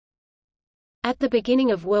At the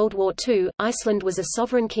beginning of World War II, Iceland was a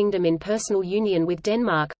sovereign kingdom in personal union with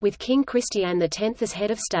Denmark, with King Christian X as head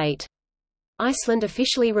of state. Iceland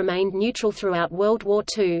officially remained neutral throughout World War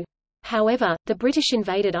II. However, the British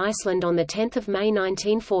invaded Iceland on 10 May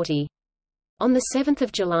 1940. On 7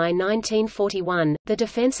 July 1941, the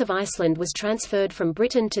defence of Iceland was transferred from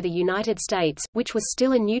Britain to the United States, which was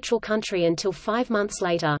still a neutral country until 5 months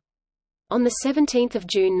later. On 17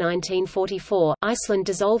 June 1944, Iceland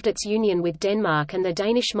dissolved its union with Denmark and the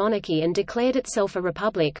Danish monarchy and declared itself a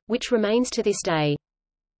republic, which remains to this day.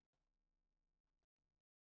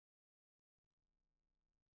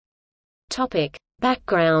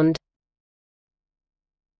 Background.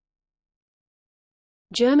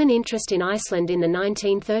 German interest in Iceland in the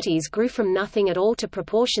 1930s grew from nothing at all to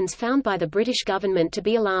proportions found by the British government to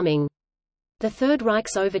be alarming. The Third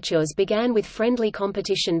Reich's overtures began with friendly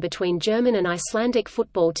competition between German and Icelandic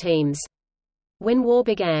football teams. When war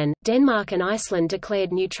began, Denmark and Iceland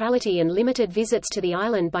declared neutrality and limited visits to the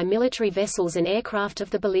island by military vessels and aircraft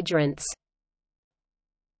of the belligerents.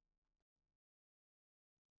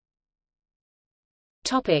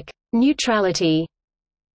 Neutrality.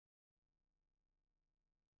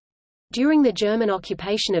 During the German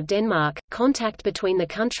occupation of Denmark, contact between the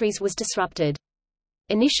countries was disrupted.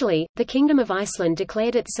 Initially, the Kingdom of Iceland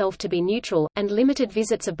declared itself to be neutral, and limited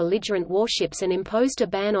visits of belligerent warships and imposed a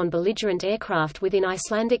ban on belligerent aircraft within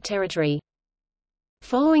Icelandic territory.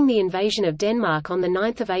 Following the invasion of Denmark on 9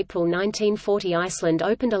 April 1940, Iceland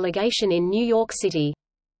opened a legation in New York City.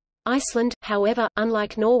 Iceland, however,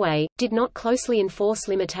 unlike Norway, did not closely enforce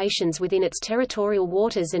limitations within its territorial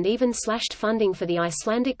waters and even slashed funding for the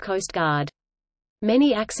Icelandic Coast Guard.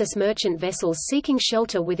 Many Axis merchant vessels seeking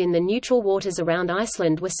shelter within the neutral waters around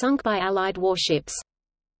Iceland were sunk by Allied warships.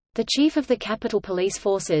 The chief of the Capital Police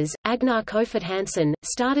Forces, Agnar Kofod Hansen,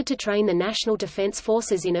 started to train the National Defense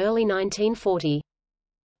Forces in early 1940.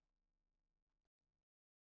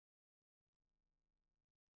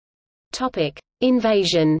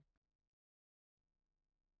 Invasion.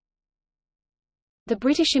 The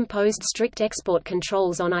British imposed strict export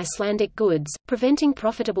controls on Icelandic goods, preventing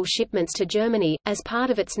profitable shipments to Germany, as part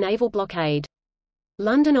of its naval blockade.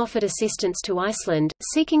 London offered assistance to Iceland,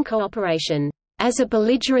 seeking cooperation, as a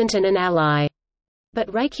belligerent and an ally,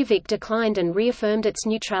 but Reykjavik declined and reaffirmed its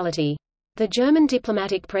neutrality. The German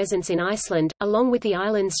diplomatic presence in Iceland, along with the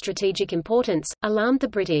island's strategic importance, alarmed the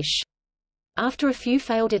British. After a few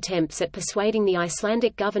failed attempts at persuading the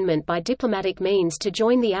Icelandic government by diplomatic means to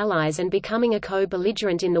join the Allies and becoming a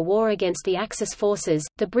co-belligerent in the war against the Axis forces,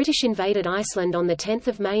 the British invaded Iceland on 10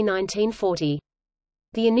 May 1940.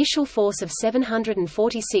 The initial force of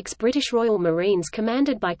 746 British Royal Marines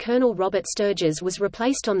commanded by Colonel Robert Sturges was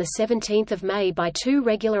replaced on 17 May by 2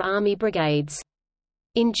 regular army brigades.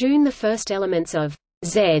 In June, the first elements of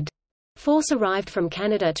Z force arrived from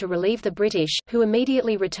Canada to relieve the British, who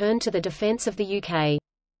immediately returned to the defence of the UK.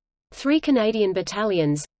 3 Canadian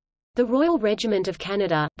battalions—the Royal Regiment of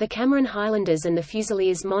Canada, the Cameron Highlanders and the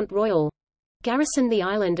Fusiliers Mont Royal—garrisoned the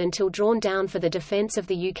island until drawn down for the defence of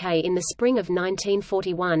the UK in the spring of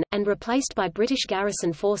 1941, and replaced by British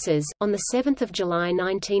garrison forces. On 7 July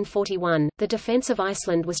 1941, the defence of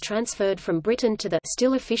Iceland was transferred from Britain to the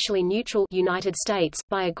still officially neutral United States,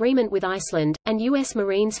 by agreement with Iceland, and U.S.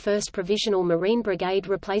 Marines' 1st Provisional Marine Brigade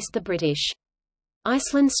replaced the British.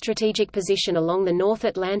 Iceland's strategic position along the North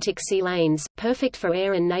Atlantic sea lanes, perfect for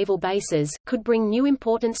air and naval bases, could bring new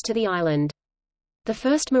importance to the island. The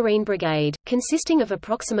 1st Marine Brigade, consisting of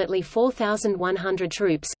approximately 4,100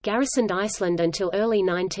 troops, garrisoned Iceland until early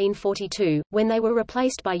 1942, when they were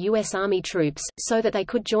replaced by U.S. Army troops, so that they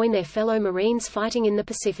could join their fellow Marines fighting in the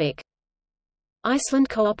Pacific. Iceland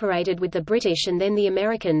cooperated with the British and then the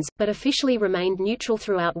Americans, but officially remained neutral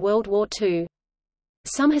throughout World War II.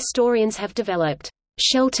 Some historians have developed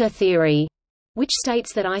shelter theory, which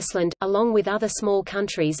states that Iceland, along with other small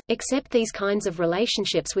countries, accept these kinds of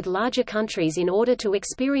relationships with larger countries in order to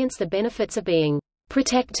experience the benefits of being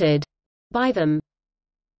protected by them.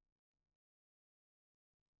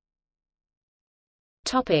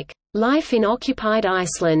 Life in occupied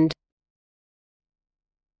Iceland.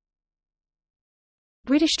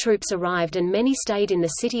 British troops arrived and many stayed in the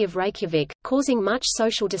city of Reykjavik, causing much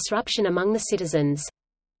social disruption among the citizens.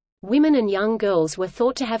 Women and young girls were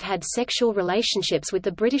thought to have had sexual relationships with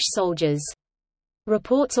the British soldiers.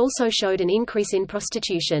 Reports also showed an increase in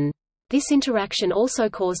prostitution. This interaction also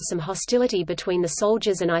caused some hostility between the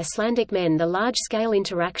soldiers and Icelandic men. The large-scale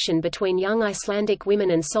interaction between young Icelandic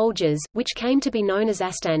women and soldiers, which came to be known as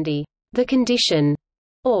astandi, the condition,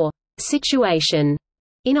 or situation,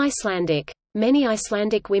 in Icelandic, Many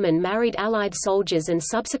Icelandic women married Allied soldiers and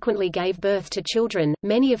subsequently gave birth to children,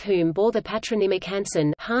 many of whom bore the patronymic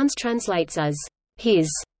Hansson. Hans translates as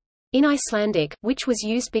his in Icelandic, which was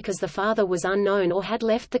used because the father was unknown or had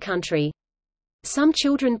left the country. Some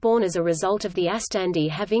children born as a result of the Astandi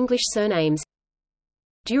have English surnames.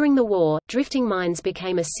 During the war, drifting mines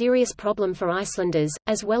became a serious problem for Icelanders,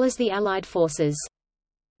 as well as the Allied forces.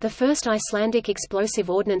 The first Icelandic Explosive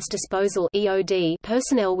Ordnance Disposal (EOD)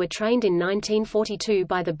 personnel were trained in 1942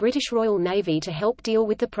 by the British Royal Navy to help deal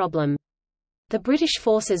with the problem. The British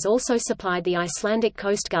forces also supplied the Icelandic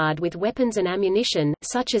Coast Guard with weapons and ammunition,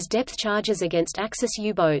 such as depth charges against Axis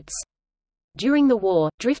U-boats. During the war,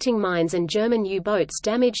 drifting mines and German U-boats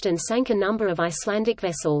damaged and sank a number of Icelandic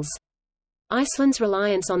vessels. Iceland's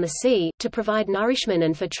reliance on the sea, to provide nourishment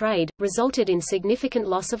and for trade, resulted in significant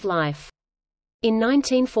loss of life. In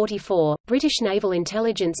 1944, British naval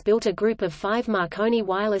intelligence built a group of 5 Marconi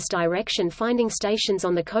wireless direction finding stations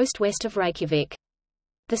on the coast west of Reykjavik.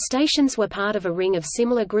 The stations were part of a ring of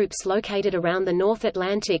similar groups located around the North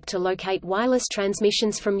Atlantic to locate wireless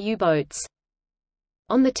transmissions from U-boats.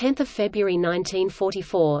 On 10 February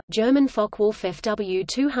 1944, German Focke-Wulf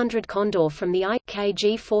FW-200 Condor from the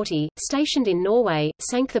I.KG-40, stationed in Norway,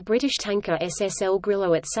 sank the British tanker SS El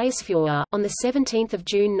Grillo at Seyðisfjörður. On 17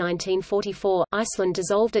 June 1944, Iceland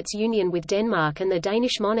dissolved its union with Denmark and the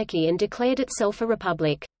Danish monarchy and declared itself a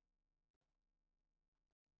republic.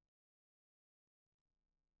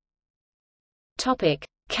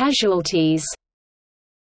 Casualties.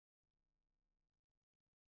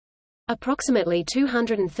 Approximately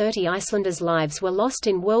 230 Icelanders' lives were lost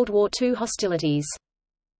in World War II hostilities.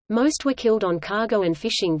 Most were killed on cargo and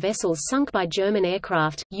fishing vessels sunk by German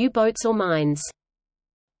aircraft, U-boats or mines.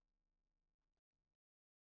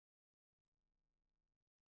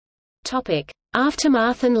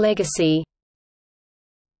 Aftermath and legacy.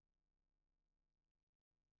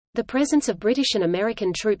 The presence of British and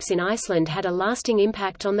American troops in Iceland had a lasting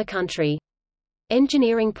impact on the country.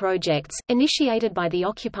 Engineering projects, initiated by the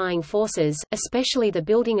occupying forces, especially the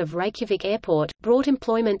building of Reykjavik Airport, brought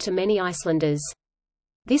employment to many Icelanders.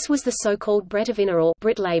 This was the so-called Bretavinna or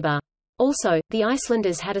Brit labor. Also, the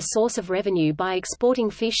Icelanders had a source of revenue by exporting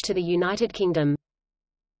fish to the United Kingdom.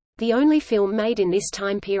 The only film made in this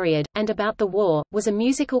time period, and about the war, was a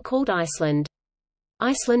musical called Iceland.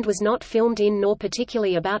 Iceland was not filmed in nor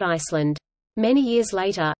particularly about Iceland. Many years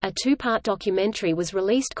later, a 2-part documentary was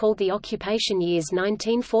released called The Occupation Years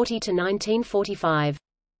 1940 to 1945.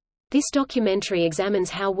 This documentary examines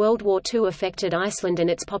how World War II affected Iceland and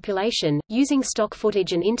its population, using stock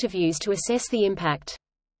footage and interviews to assess the impact.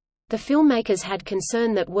 The filmmakers had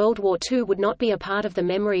concern that World War II would not be a part of the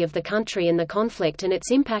memory of the country and the conflict and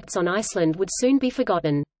its impacts on Iceland would soon be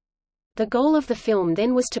forgotten. The goal of the film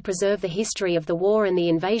then was to preserve the history of the war and the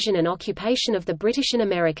invasion and occupation of the British and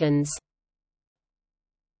Americans.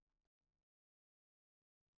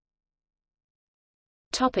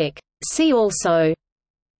 See also: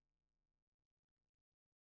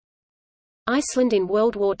 Iceland in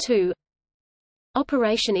World War II,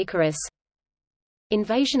 Operation Icarus,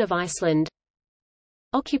 Invasion of Iceland,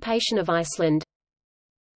 Occupation of Iceland,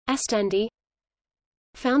 Astandi,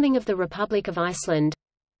 Founding of the Republic of Iceland,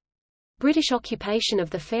 British occupation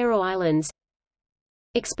of the Faroe Islands,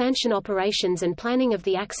 Expansion operations and planning of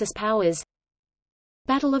the Axis powers,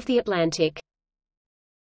 Battle of the Atlantic.